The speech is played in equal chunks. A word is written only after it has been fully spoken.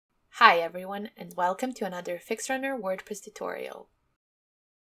Hi everyone, and welcome to another FixRunner WordPress tutorial.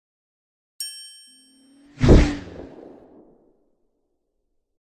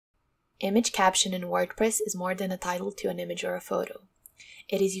 Image caption in WordPress is more than a title to an image or a photo.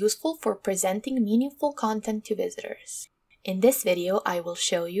 It is useful for presenting meaningful content to visitors. In this video, I will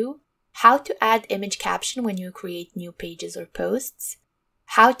show you how to add image caption when you create new pages or posts,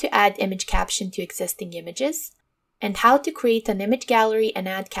 how to add image caption to existing images, and how to create an image gallery and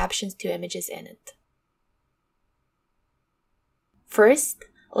add captions to images in it. First,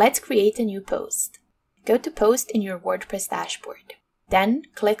 let's create a new post. Go to Post in your WordPress dashboard. Then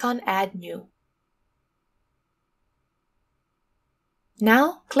click on Add New.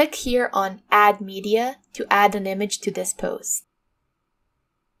 Now click here on Add Media to add an image to this post.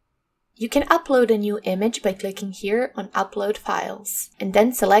 You can upload a new image by clicking here on Upload Files, and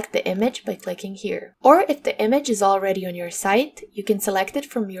then select the image by clicking here. Or if the image is already on your site, you can select it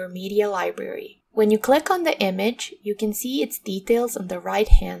from your media library. When you click on the image, you can see its details on the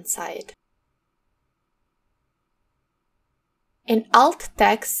right-hand side. In alt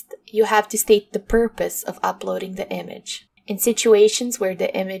text, you have to state the purpose of uploading the image. In situations where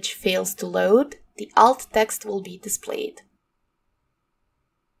the image fails to load, the alt text will be displayed.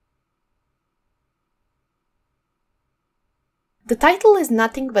 The title is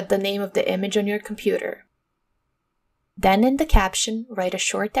nothing but the name of the image on your computer. Then in the caption, write a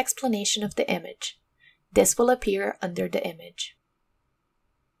short explanation of the image. This will appear under the image.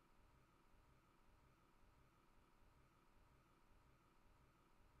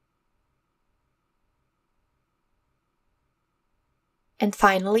 And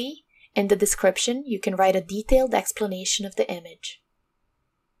finally, in the description, you can write a detailed explanation of the image.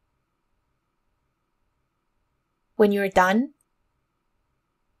 When you're done,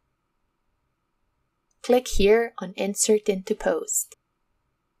 click here on Insert into Post.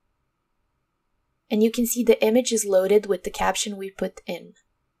 And you can see the image is loaded with the caption we put in.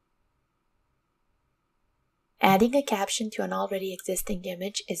 Adding a caption to an already existing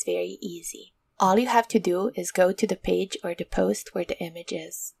image is very easy. All you have to do is go to the page or the post where the image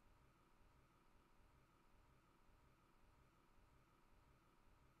is.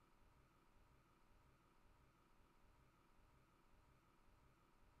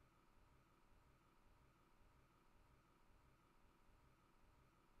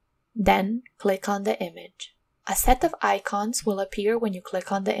 Then click on the image. A set of icons will appear when you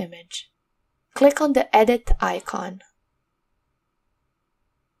click on the image. Click on the Edit icon.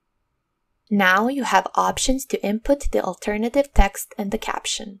 Now you have options to input the alternative text and the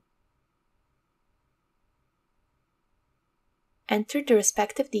caption. Enter the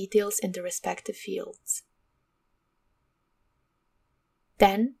respective details in the respective fields.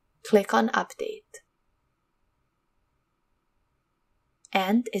 Then click on Update.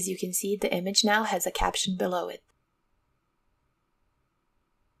 And as you can see, the image now has a caption below it.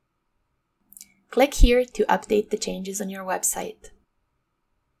 Click here to update the changes on your website.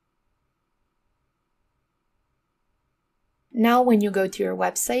 Now when you go to your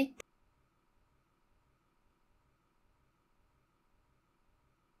website,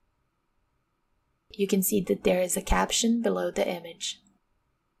 you can see that there is a caption below the image.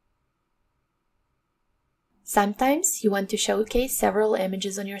 Sometimes you want to showcase several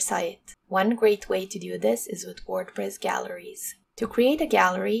images on your site. One great way to do this is with WordPress galleries. To create a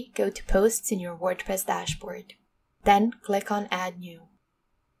gallery, go to Posts in your WordPress dashboard. Then click on Add New.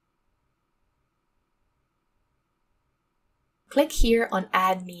 Click here on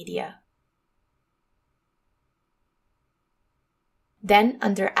Add Media. Then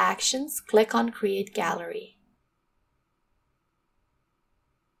under Actions, click on Create Gallery.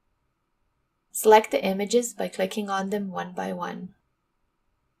 Select the images by clicking on them one by one.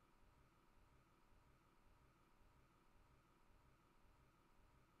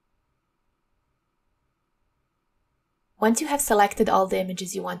 Once you have selected all the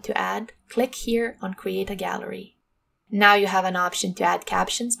images you want to add, click here on Create a Gallery. Now you have an option to add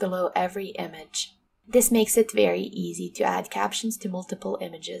captions below every image. This makes it very easy to add captions to multiple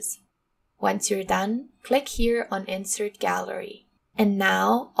images. Once you're done, click here on Insert Gallery. And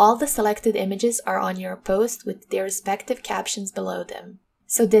now, all the selected images are on your post with their respective captions below them.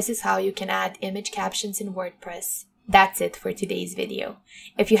 So this is how you can add image captions in WordPress. That's it for today's video.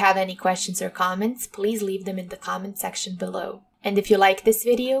 If you have any questions or comments, please leave them in the comment section below. And if you like this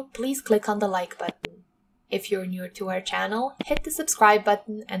video, please click on the like button. If you're new to our channel, hit the subscribe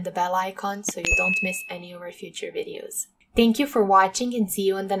button and the bell icon so you don't miss any of our future videos. Thank you for watching and see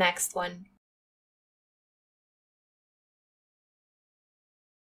you in the next one.